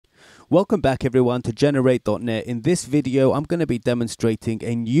Welcome back everyone to Generate.net. In this video, I'm going to be demonstrating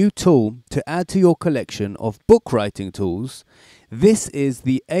a new tool to add to your collection of book writing tools. This is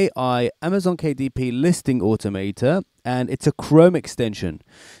the AI Amazon KDP listing automator, and it's a Chrome extension.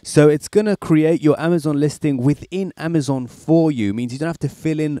 So it's going to create your Amazon listing within Amazon for you. Means you don't have to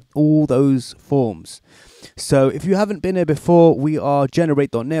fill in all those forms. So if you haven't been here before, we are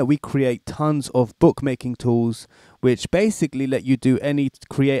Generate.net. We create tons of bookmaking tools which basically let you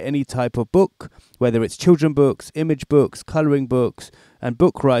create any type of book, whether it's children books, image books, coloring books, and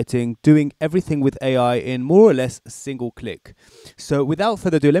book writing, doing everything with AI in more or less a single click. So without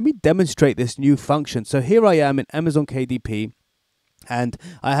further ado, let me demonstrate this new function. So here I am in Amazon KDP, and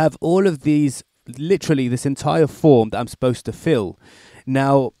I have all of these, literally this entire form that I'm supposed to fill.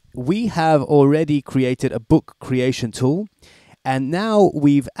 Now, we have already created a book creation tool, and now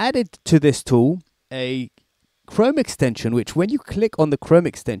we've added to this tool a Chrome extension, which when you click on the Chrome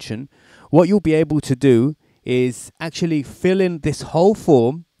extension, what you'll be able to do is actually fill in this whole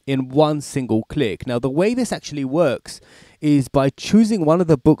form in one single click. Now, the way this actually works is by choosing one of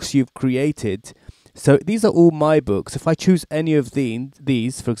the books you've created. So these are all my books. If I choose any of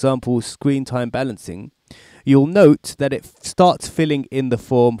these, for example, screen time balancing, you'll note that it starts filling in the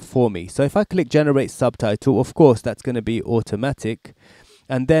form for me. So if I click generate subtitle, of course, that's going to be automatic.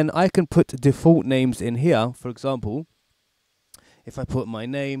 And then I can put default names in here. For example, if I put my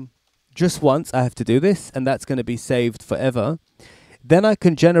name just once, I have to do this, and that's going to be saved forever. Then I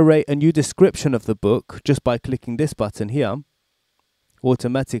can generate a new description of the book just by clicking this button here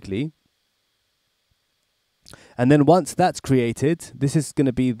automatically. And then once that's created, this is going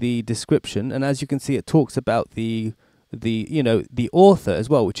to be the description. And as you can see, it talks about the author as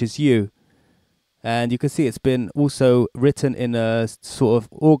well, which is you. And you can see it's been also written in a sort of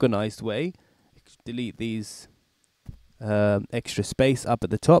organized way. Delete these extra space up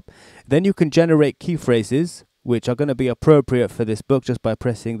at the top. Then you can generate key phrases, which are going to be appropriate for this book just by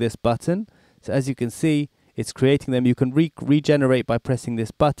pressing this button. So as you can see, it's creating them. You can regenerate by pressing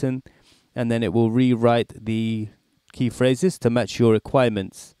this button, and then it will rewrite the key phrases to match your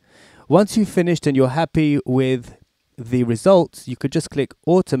requirements. Once you've finished and you're happy with the results, you could just click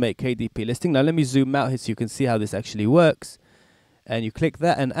automate KDP listing. Now let me zoom out here so you can see how this actually works. And you click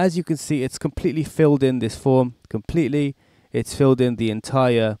that, and as you can see, it's completely filled in this form completely. It's filled in the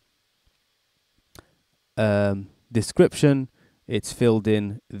entire description. It's filled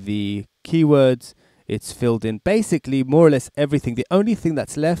in the keywords. It's filled in basically more or less everything. The only thing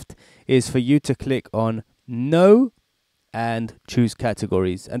that's left is for you to click on no and choose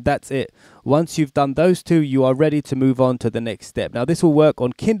categories, and that's it. Once you've done those two, you are ready to move on to the next step. Now this will work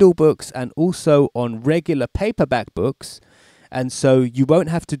on Kindle books and also on regular paperback books, and so you won't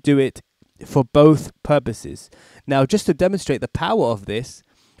have to do it for both purposes. Now, just to demonstrate the power of this,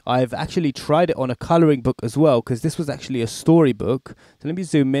 I've actually tried it on a coloring book as well, because this was actually a storybook. So let me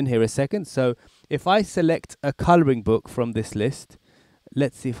zoom in here a second. So if I select a coloring book from this list,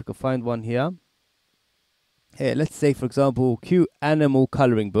 let's see if I can find one here. Here, let's say, for example, cute animal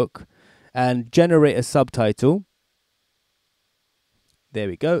coloring book, and generate a subtitle. There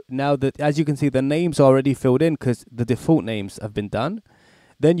we go. Now that, as you can see, the names are already filled in because the default names have been done.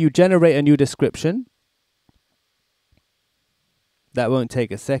 Then you generate a new description. That won't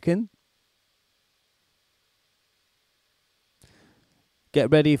take a second.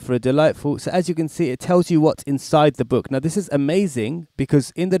 Get ready for a delightful. So as you can see, it tells you what's inside the book. Now this is amazing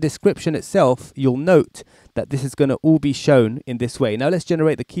because in the description itself, you'll note that this is going to all be shown in this way. Now let's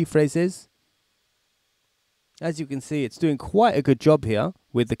generate the key phrases. As you can see, it's doing quite a good job here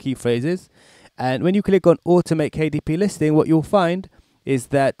with the key phrases. And when you click on automate KDP listing, what you'll find is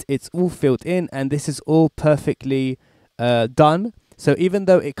that it's all filled in, and this is all perfectly done. So even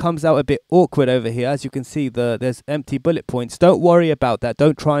though it comes out a bit awkward over here, as you can see, there's empty bullet points. Don't worry about that.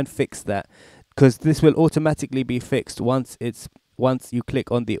 Don't try and fix that, because this will automatically be fixed once you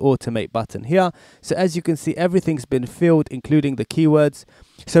click on the automate button here. So as you can see, everything's been filled, including the keywords.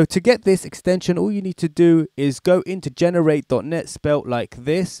 So to get this extension, all you need to do is go into Generate.net, spelt like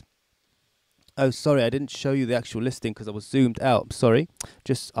this. Oh, sorry, I didn't show you the actual listing because I was zoomed out. I'm sorry.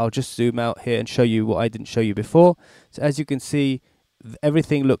 I'll just zoom out here and show you what I didn't show you before. So as you can see,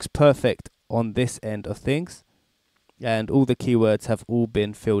 everything looks perfect on this end of things, and all the keywords have all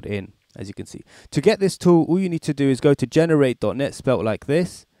been filled in, as you can see. To get this tool, all you need to do is go to Generate.net, spelt like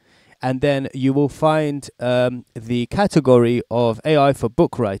this, and then you will find the category of AI for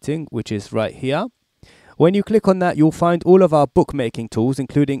book writing, which is right here. When you click on that, you'll find all of our bookmaking tools,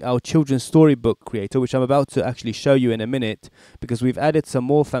 including our children's storybook creator, which I'm about to actually show you in a minute, because we've added some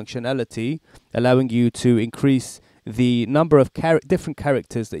more functionality, allowing you to increase the number of different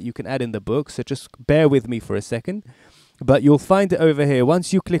characters that you can add in the book. So just bear with me for a second. But you'll find it over here.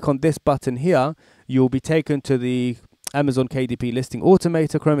 Once you click on this button here, you'll be taken to the Amazon KDP Listing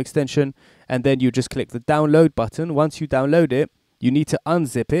Automator Chrome extension, and then you just click the download button. Once you download it, you need to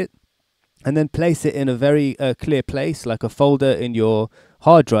unzip it and then place it in a very clear place, like a folder in your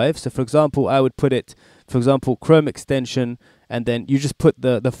hard drive. So for example, I would put it, for example, Chrome extension, and then you just put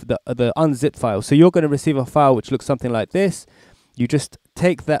the unzip file. So you're going to receive a file which looks something like this. You just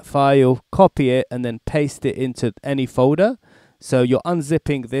take that file, copy it, and then paste it into any folder. So you're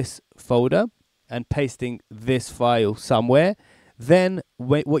unzipping this folder and pasting this file somewhere. Then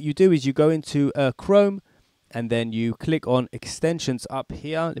what you do is you go into Chrome, and then you click on extensions up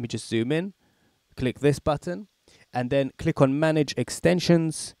here. Let me just zoom in. Click this button, and then click on manage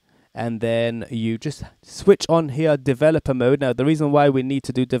extensions, and then you just switch on here developer mode. Now the reason why we need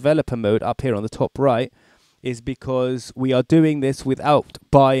to do developer mode up here on the top right is because we are doing this without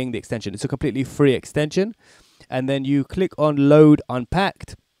buying the extension. It's a completely free extension. And then you click on load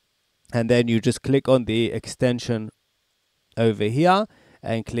unpacked, and then you just click on the extension over here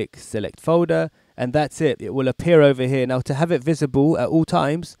and click select folder, and that's it. It will appear over here. Now to have it visible at all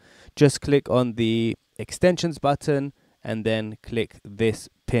times, just click on the extensions button and then click this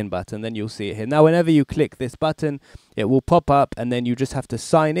pin button. Then you'll see it here. Now whenever you click this button, it will pop up, and then you just have to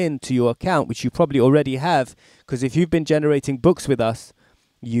sign in to your account, which you probably already have, because if you've been generating books with us,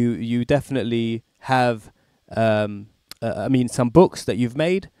 you definitely have some books that you've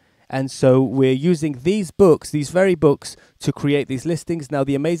made. And so we're using these books, these very books, to create these listings. Now,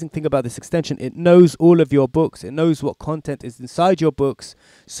 the amazing thing about this extension, it knows all of your books. It knows what content is inside your books.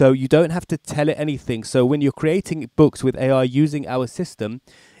 So you don't have to tell it anything. So when you're creating books with AI using our system,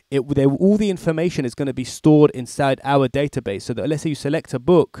 all the information is going to be stored inside our database. So that let's say you select a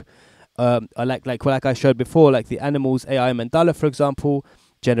book, like I showed before, like the Animals AI Mandala, for example,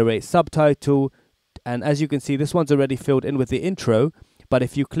 generate subtitle. And as you can see, this one's already filled in with the intro. But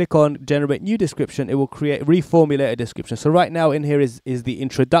if you click on generate new description, it will reformulate a description. So right now in here is the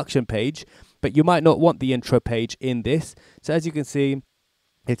introduction page, but you might not want the intro page in this. So as you can see,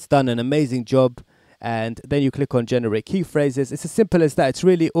 it's done an amazing job. And then you click on generate key phrases. It's as simple as that. It's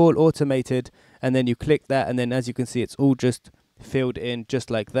really all automated. And then you click that, and then as you can see, it's all just filled in just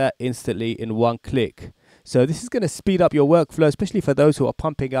like that instantly in one click. So this is going to speed up your workflow, especially for those who are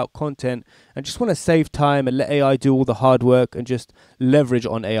pumping out content and just want to save time and let AI do all the hard work and just leverage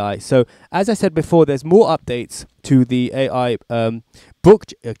on AI. So as I said before, there's more updates to the AI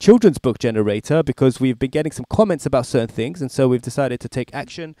children's book generator, because we've been getting some comments about certain things, and so we've decided to take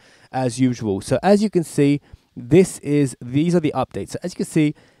action as usual. So as you can see, these are the updates. So as you can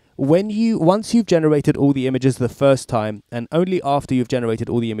see, once you've generated all the images the first time, and only after you've generated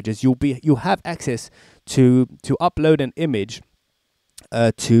all the images, you'll have access to upload an image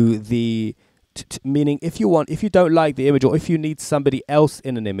meaning if you don't like the image, or if you need somebody else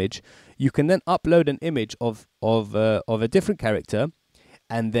in an image, you can then upload an image of a different character,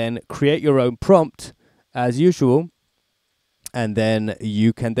 and then create your own prompt as usual. And then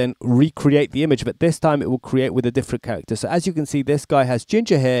you can then recreate the image, but this time it will create with a different character. So as you can see, this guy has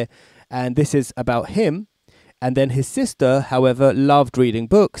ginger hair, and this is about him. And then his sister, however, loved reading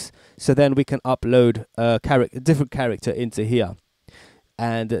books. So then we can upload a different character into here.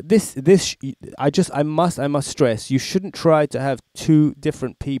 And I must stress, you shouldn't try to have two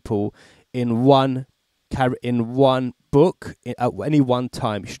different people in one book at any one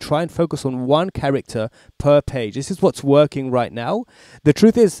time. You should try and focus on one character per page. This is what's working right now. The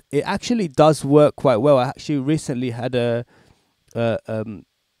truth is, it actually does work quite well. I actually recently had a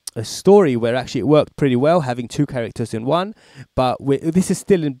story where actually it worked pretty well, having two characters in one, but this is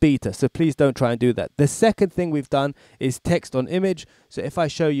still in beta, so please don't try and do that. The second thing we've done is text on image. So if I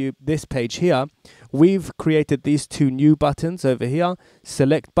show you this page here, we've created these two new buttons over here,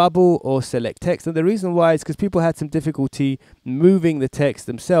 select bubble or select text. And the reason why is because people had some difficulty moving the text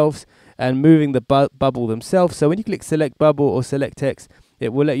themselves and moving the bubble themselves. So when you click select bubble or select text,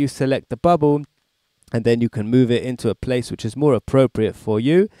 it will let you select the bubble, and then you can move it into a place which is more appropriate for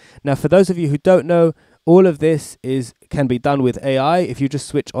you. Now, for those of you who don't know, all of this can be done with AI. If you just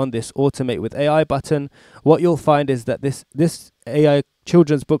switch on this automate with AI button, what you'll find is that this AI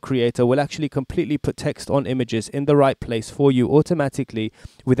children's book creator will actually completely put text on images in the right place for you automatically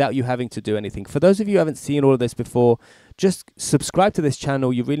without you having to do anything. For those of you who haven't seen all of this before, just subscribe to this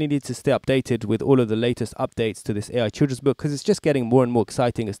channel. You really need to stay updated with all of the latest updates to this AI children's book, because it's just getting more and more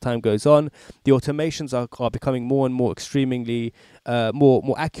exciting as time goes on. The automations are becoming more and more extremely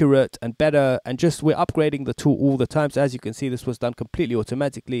more accurate and better, and just we're upgrading the tool all the time. So as you can see, this was done completely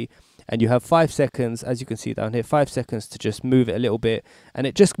automatically, and you have 5 seconds, as you can see down here, 5 seconds to just move it a little bit, and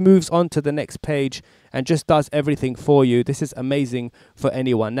it just moves on to the next page and just does everything for you. This is amazing for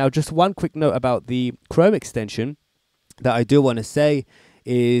anyone. Now, just one quick note about the Chrome extension that I do want to say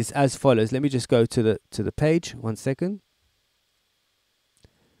is as follows. Let me just go to the page, 1 second.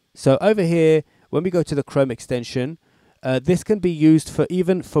 So over here, when we go to the Chrome extension, this can be used for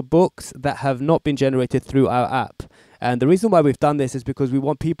even for books that have not been generated through our app. And the reason why we've done this is because we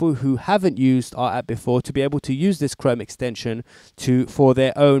want people who haven't used our app before to be able to use this Chrome extension for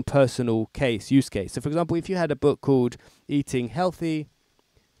their own personal use case. So for example, if you had a book called Eating Healthy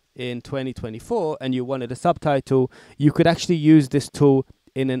in 2024 and you wanted a subtitle, you could actually use this tool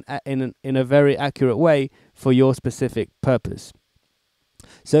in a very accurate way for your specific purpose.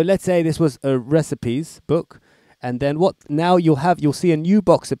 So let's say this was a recipes book, and then you'll see a new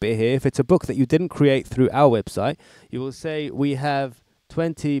box appear here. If it's a book that you didn't create through our website, you will say we have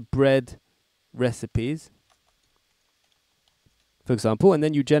 20 bread recipes, for example, and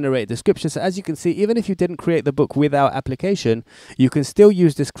then you generate a description. So as you can see, even if you didn't create the book with our application, you can still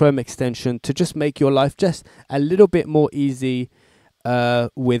use this Chrome extension to just make your life just a little bit more easy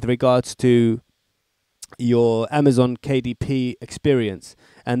with regards to your Amazon KDP experience,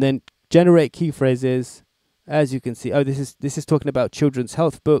 and then generate key phrases. As you can see, this is talking about children's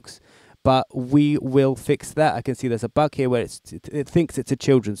health books, but we will fix that. I can see there's a bug here where it thinks it's a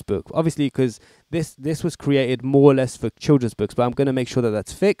children's book, obviously because this was created more or less for children's books, but I'm going to make sure that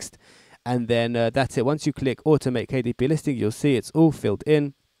that's fixed. And then that's it. Once you click automate KDP listing, you'll see it's all filled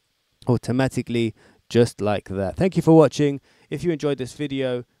in automatically, just like that. Thank you for watching. If you enjoyed this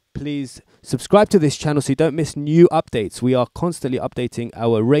video, please subscribe to this channel so you don't miss new updates. We are constantly updating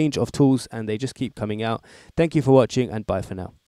our range of tools and they just keep coming out. Thank you for watching, and bye for now.